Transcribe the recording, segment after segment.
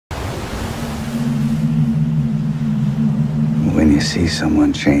you see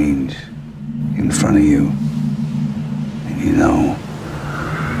someone change in front of you, and you know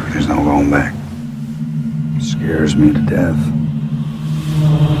there's no going back. It scares me to death.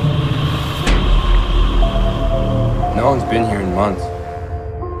 No one's been here in months.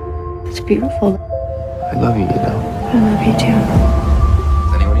 It's beautiful. I love you, you know. I love you too.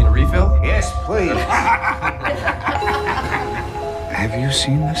 Does anyone need a refill? Yes, please. Have you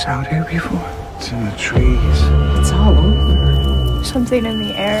seen this out here before? It's in the trees. It's all over. Something in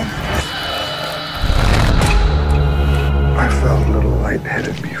the air. I felt a little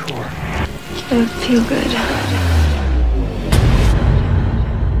lightheaded before. It would feel good.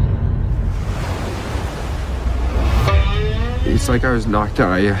 It's like I was knocked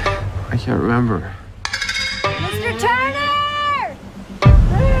out. I can't remember. Mr. Turner!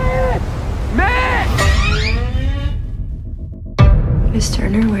 Matt! Miss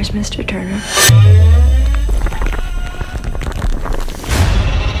Turner? Where's Mr. Turner?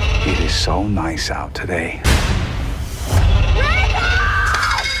 It is so nice out today.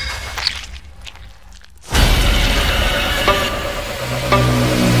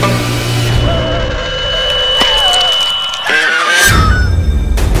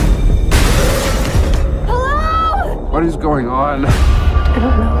 What is going on? I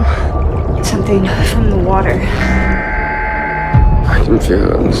don't know. Something from the water. I can feel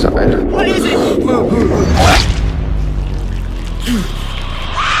it on the side. What is it?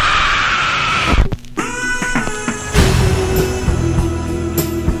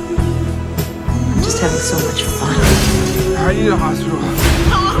 I'm just having so much fun. I need a hospital.